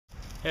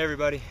Hey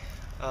everybody,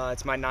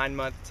 it's my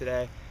 9-month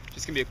today.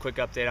 Just gonna be a quick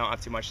update. I don't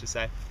have too much to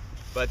say,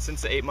 but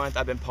since the 8-month,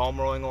 I've been palm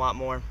rolling a lot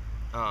more.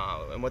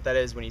 And what that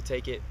is, when you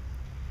take it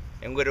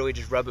and literally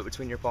just rub it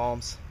between your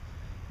palms.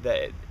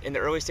 In the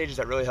early stages,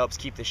 that really helps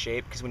keep the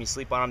shape, because when you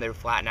sleep on them, they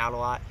flatten out a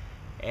lot,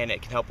 and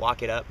it can help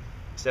lock it up.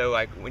 So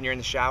like when you're in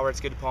the shower, it's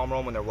good to palm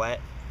roll them when they're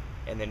wet,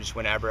 and then just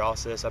whenever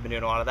also. So I've been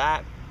doing a lot of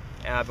that,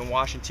 and I've been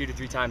washing 2 to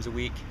 3 times a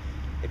week.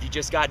 If you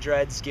just got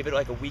dreads, give it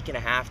like a week and a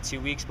half, 2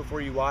 weeks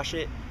before you wash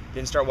it.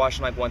 Then start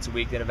washing like once a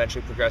week, then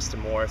eventually progress to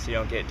more so you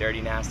don't get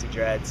dirty, nasty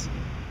dreads.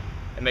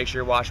 And make sure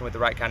you're washing with the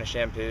right kind of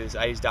shampoos.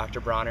 I use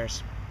Dr.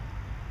 Bronner's.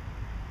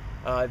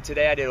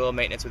 Today I did a little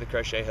maintenance with a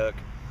crochet hook.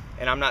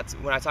 And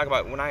when I talk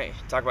about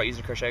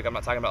using a crochet hook, I'm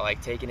not talking about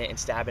like taking it and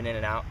stabbing in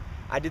and out.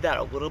 I did that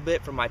a little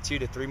bit for my 2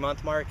 to 3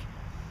 month mark.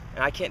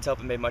 And I can't tell if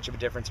it made much of a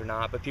difference or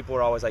not, but people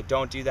were always like,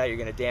 don't do that, you're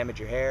gonna damage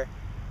your hair.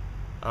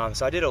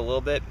 So I did a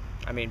little bit.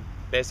 I mean,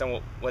 based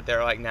on what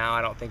they're like now,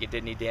 I don't think it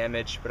did any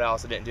damage, but I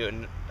also didn't do it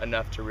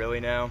enough to really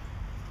know.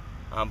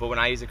 But when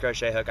I use a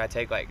crochet hook, I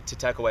take like to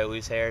tuck away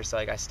loose hair. So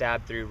like I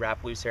stab through,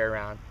 wrap loose hair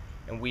around,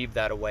 and weave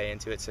that away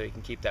into it so you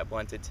can keep that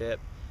blunted tip,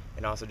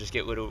 and also just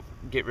get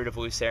rid of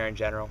loose hair in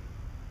general.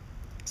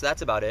 So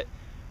that's about it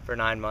for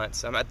 9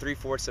 months. I'm at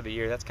 3/4 of a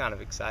year. That's kind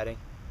of exciting.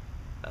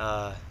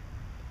 And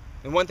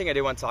one thing I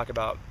did want to talk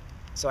about.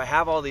 So I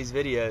have all these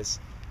videos,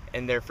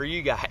 and they're for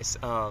you guys.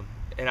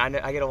 And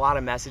I get a lot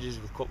of messages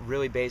with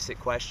really basic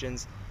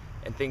questions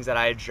and things that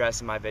I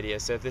address in my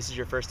videos. So if this is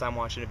your first time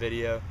watching a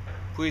video,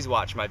 please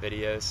watch my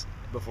videos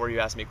before you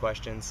ask me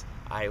questions.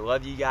 I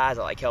love you guys.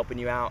 I like helping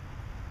you out.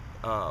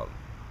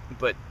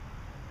 But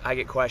I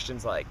get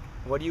questions like,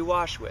 what do you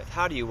wash with?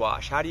 How do you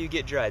wash? How do you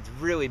get dreads?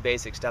 Really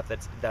basic stuff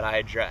that I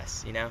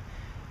address, you know?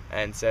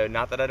 And so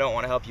not that I don't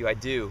want to help you, I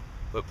do.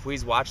 But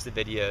please watch the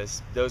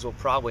videos. Those will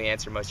probably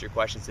answer most of your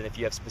questions. And if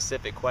you have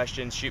specific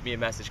questions, shoot me a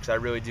message, because I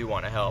really do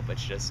want to help.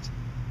 It's just,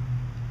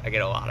 I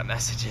get a lot of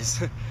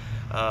messages.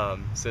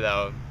 So that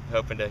I'm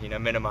hoping to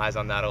minimize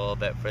on that a little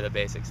bit for the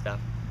basic stuff.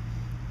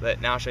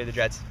 But now I'll show you the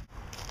dreads.